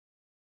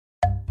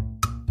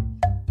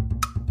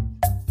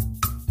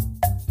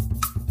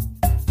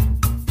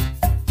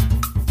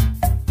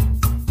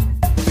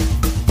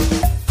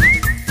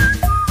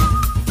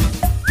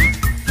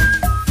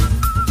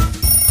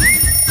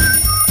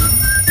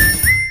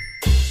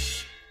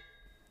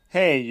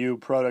Hey, you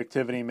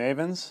productivity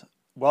mavens.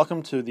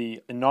 Welcome to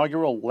the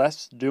inaugural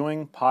Less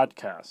Doing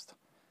podcast.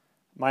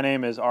 My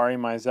name is Ari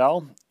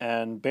Mizell,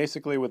 and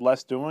basically, with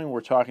Less Doing,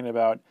 we're talking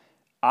about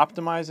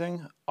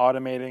optimizing,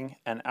 automating,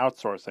 and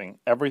outsourcing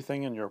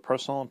everything in your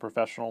personal and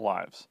professional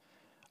lives.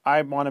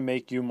 I want to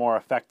make you more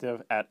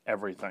effective at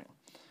everything.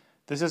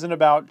 This isn't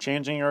about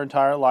changing your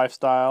entire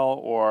lifestyle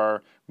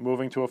or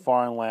moving to a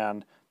foreign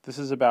land. This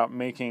is about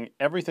making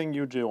everything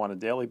you do on a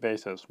daily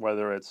basis,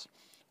 whether it's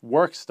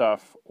work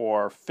stuff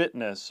or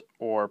fitness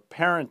or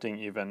parenting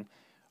even,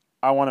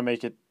 I want to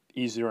make it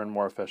easier and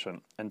more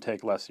efficient and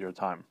take less of your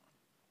time.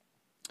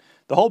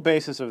 The whole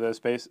basis of this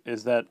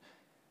is that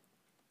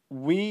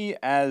we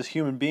as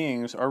human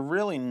beings are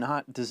really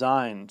not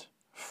designed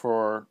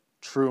for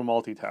true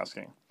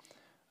multitasking.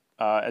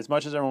 As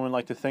much as everyone would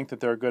like to think that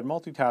they're a good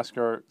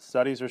multitasker,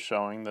 studies are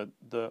showing that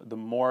the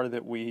more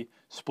that we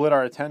split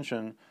our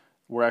attention,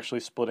 we're actually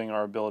splitting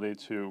our ability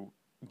to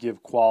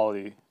give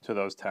quality to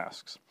those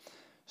tasks.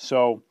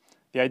 So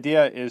the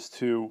idea is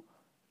to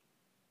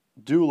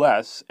do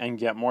less and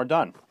get more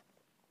done.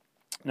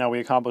 Now, we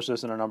accomplish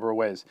this in a number of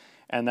ways.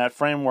 And that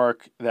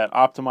framework, that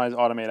optimize,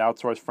 automate,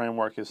 outsource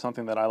framework, is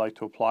something that I like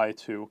to apply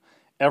to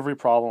every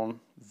problem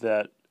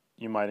that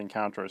you might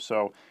encounter.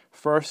 So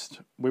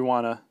first, we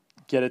want to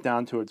get it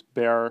down to its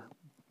bare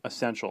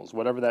essentials,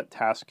 whatever that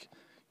task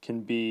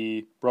can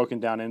be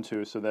broken down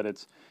into so that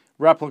it's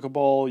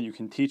replicable, you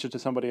can teach it to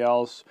somebody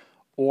else,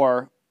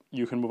 or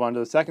you can move on to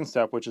the second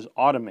step, which is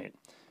automate.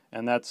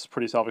 And that's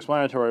pretty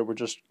self-explanatory. We're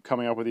just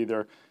coming up with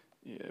either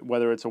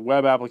whether it's a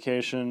web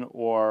application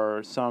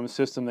or some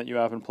system that you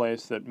have in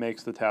place that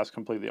makes the task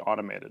completely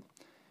automated.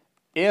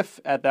 If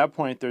at that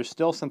point there's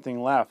still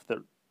something left that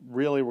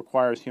really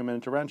requires human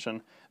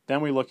intervention,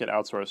 then we look at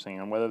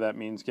outsourcing, and whether that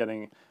means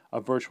getting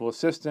a virtual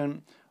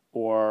assistant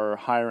or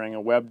hiring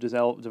a web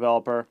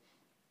developer,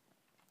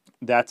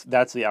 that's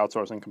the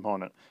outsourcing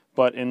component.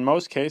 But in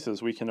most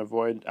cases, we can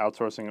avoid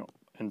outsourcing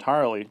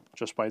entirely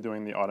just by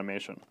doing the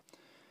automation.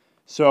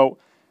 So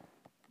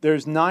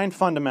there's 9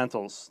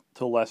 fundamentals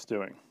to less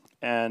doing,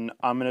 and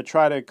I'm going to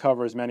try to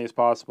cover as many as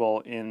possible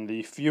in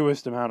the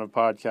fewest amount of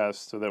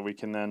podcasts so that we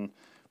can then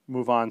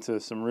move on to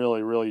some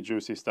really, really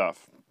juicy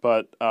stuff.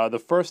 But the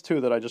first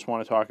 2 that I just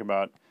want to talk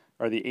about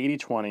are the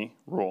 80-20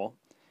 rule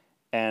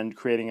and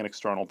creating an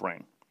external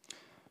brain.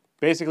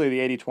 Basically,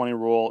 the 80-20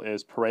 rule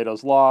is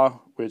Pareto's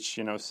law, which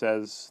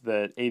says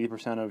that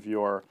 80% of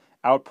your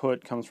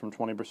output comes from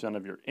 20%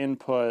 of your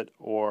input,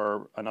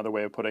 or another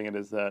way of putting it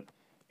is that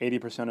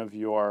 80% of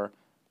your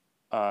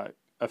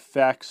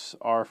effects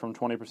are from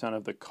 20%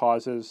 of the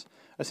causes.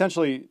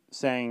 Essentially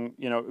saying,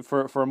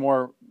 for a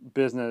more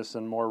business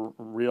and more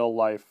real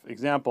life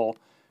example,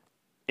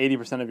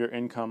 80% of your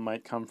income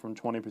might come from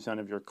 20%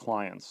 of your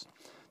clients.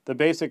 The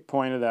basic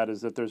point of that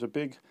is that there's a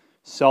big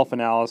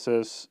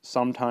self-analysis,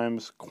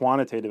 sometimes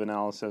quantitative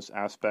analysis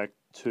aspect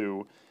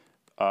to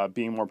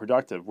being more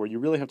productive, where you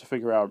really have to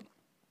figure out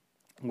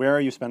where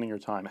are you spending your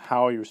time,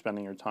 how are you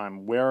spending your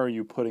time, where are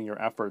you putting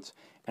your efforts,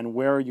 and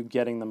where are you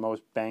getting the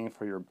most bang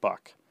for your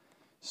buck.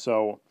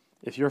 So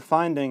if you're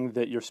finding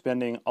that you're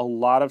spending a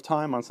lot of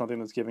time on something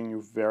that's giving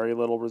you very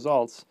little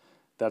results,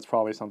 that's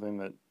probably something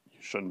that you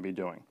shouldn't be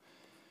doing.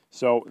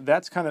 So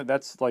that's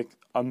like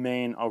a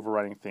main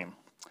overriding theme.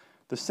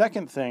 The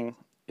second thing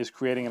is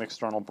creating an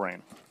external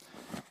brain.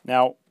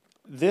 Now,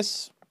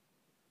 this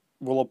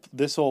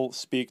will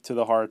speak to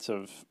the hearts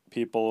of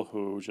people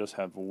who just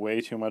have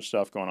way too much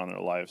stuff going on in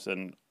their lives,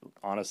 and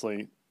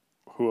honestly,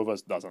 who of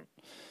us doesn't?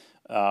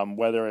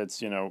 Whether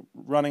it's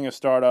running a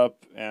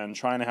startup and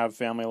trying to have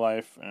family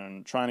life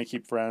and trying to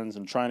keep friends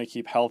and trying to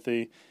keep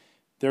healthy,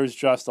 there's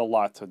just a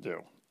lot to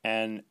do.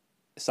 And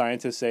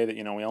scientists say that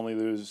we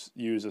only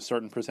use a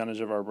certain percentage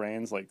of our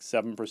brains, like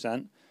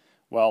 7%.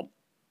 Well,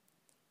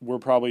 we're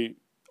probably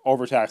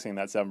overtaxing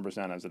that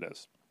 7% as it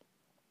is.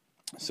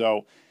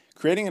 So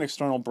creating an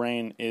external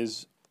brain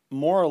is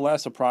more or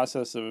less a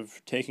process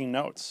of taking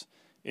notes.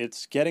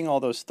 It's getting all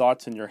those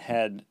thoughts in your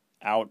head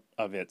out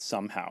of it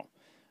somehow.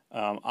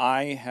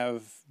 I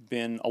have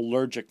been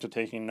allergic to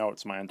taking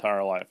notes my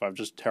entire life. I'm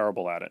just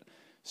terrible at it.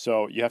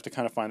 So you have to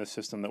kind of find a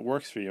system that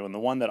works for you. And the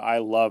one that I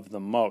love the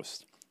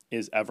most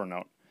is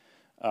Evernote.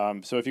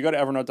 So if you go to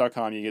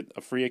evernote.com, you get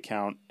a free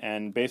account,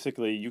 and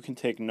basically you can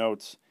take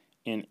notes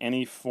in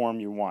any form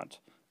you want.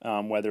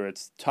 Whether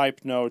it's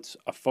typed notes,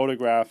 a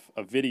photograph,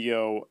 a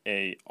video,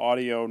 a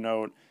audio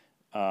note,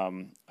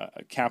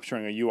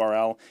 capturing a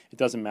URL, it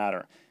doesn't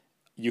matter.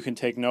 You can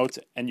take notes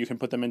and you can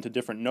put them into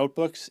different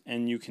notebooks,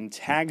 and you can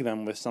tag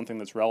them with something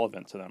that's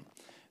relevant to them.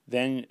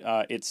 Then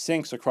it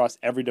syncs across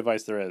every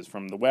device there is,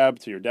 from the web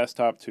to your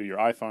desktop to your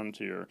iPhone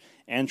to your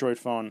Android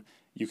phone.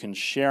 You can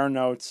share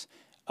notes,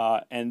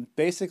 and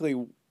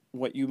basically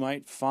what you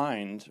might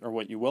find, or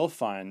what you will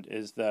find,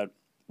 is that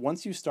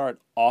once you start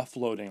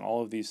offloading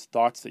all of these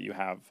thoughts that you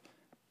have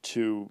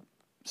to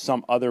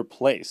some other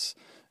place,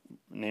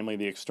 namely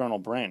the external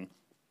brain,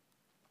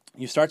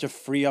 you start to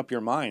free up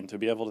your mind to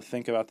be able to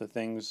think about the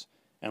things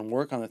and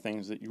work on the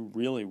things that you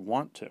really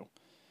want to.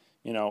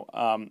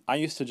 I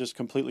used to just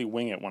completely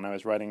wing it when I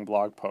was writing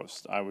blog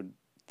posts. I would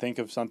think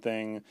of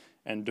something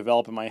and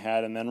develop in my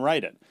head and then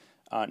write it.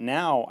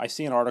 Now I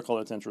see an article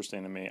that's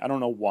interesting to me. I don't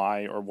know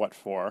why or what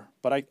for,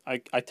 but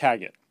I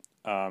tag it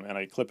and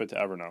I clip it to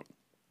Evernote.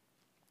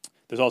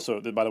 There's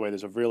also, by the way,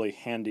 there's a really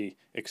handy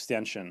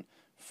extension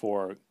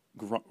for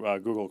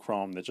Google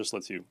Chrome that just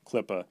lets you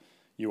clip a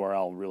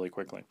URL really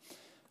quickly.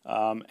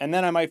 And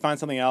then I might find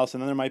something else,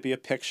 and then there might be a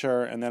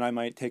picture, and then I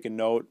might take a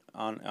note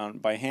on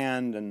by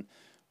hand, and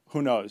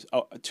who knows?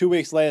 2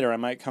 weeks later, I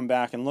might come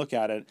back and look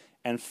at it,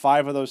 and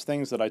 5 of those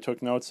things that I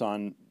took notes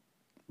on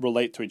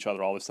relate to each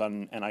other all of a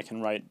sudden, and I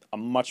can write a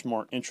much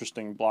more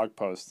interesting blog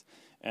post,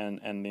 and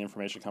the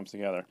information comes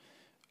together.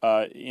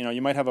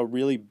 You might have a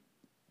really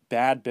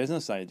bad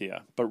business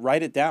idea, but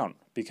write it down,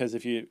 because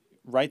if you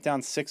write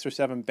down 6 or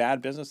 7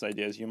 bad business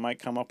ideas, you might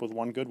come up with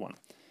one good one.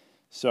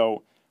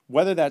 So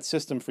whether that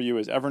system for you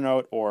is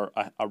Evernote or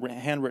a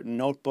handwritten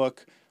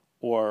notebook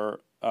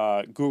or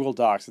Google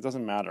Docs, it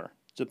doesn't matter.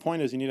 The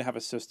point is you need to have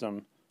a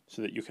system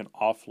so that you can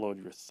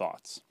offload your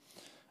thoughts.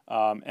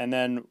 And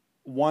then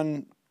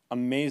one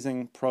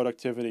amazing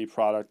productivity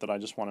product that I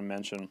just want to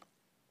mention,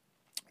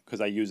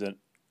 because I use it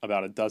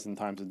about a dozen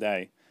times a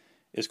day,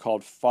 is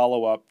called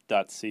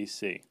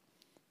followup.cc.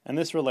 And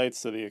this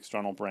relates to the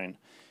external brain.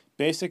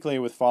 Basically,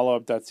 with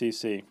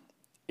followup.cc,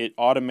 it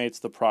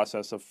automates the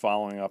process of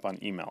following up on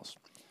emails.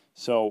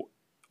 So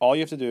all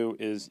you have to do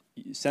is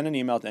send an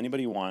email to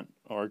anybody you want,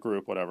 or a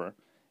group, whatever,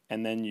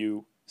 and then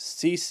you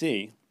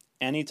CC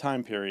any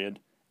time period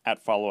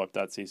at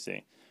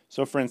followup.cc.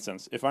 So for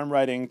instance, if I'm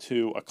writing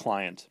to a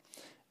client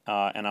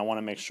and I want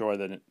to make sure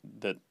that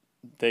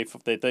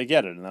they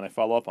get it and then I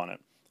follow up on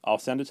it, I'll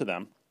send it to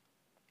them,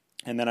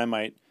 and then I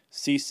might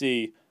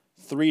CC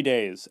 3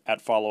 days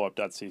at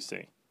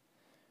followup.cc.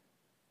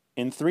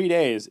 In 3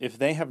 days, if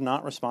they have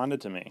not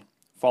responded to me,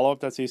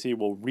 followup.cc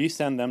will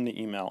resend them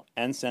the email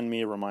and send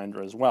me a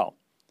reminder as well.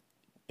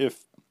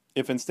 If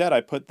instead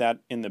I put that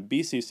in the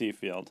BCC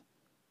field,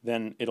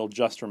 then it'll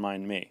just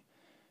remind me.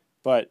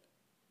 But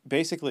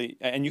basically,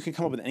 and you can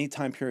come up with any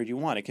time period you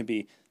want. It can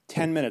be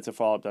 10 minutes at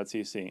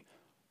followup.cc,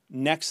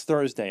 next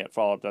Thursday at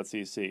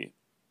followup.cc,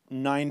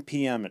 9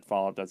 p.m. at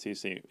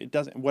followup.cc. It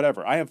doesn't,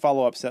 whatever. I have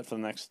follow-up set for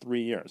the next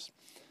 3 years.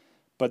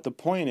 But the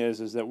point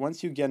is that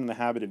once you get in the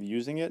habit of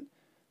using it,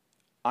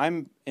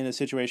 I'm in a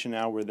situation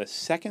now where the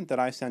second that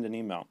I send an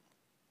email,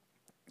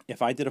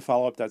 if I did a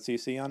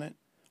followup.cc on it,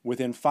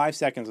 within 5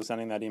 seconds of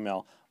sending that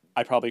email,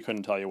 I probably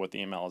couldn't tell you what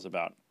the email is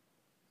about.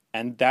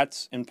 And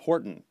that's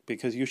important,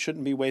 because you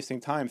shouldn't be wasting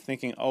time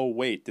thinking, oh,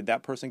 wait, did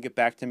that person get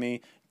back to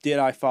me? Did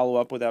I follow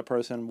up with that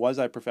person? Was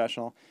I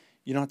professional?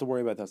 You don't have to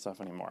worry about that stuff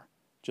anymore.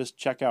 Just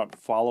check out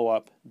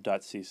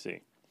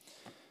followup.cc.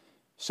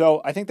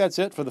 So I think that's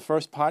it for the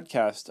first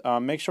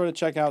podcast. Make sure to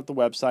check out the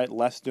website,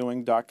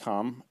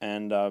 lessdoing.com,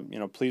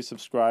 and please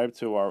subscribe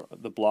to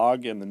the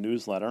blog and the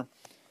newsletter,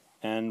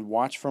 and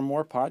watch for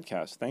more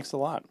podcasts. Thanks a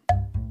lot.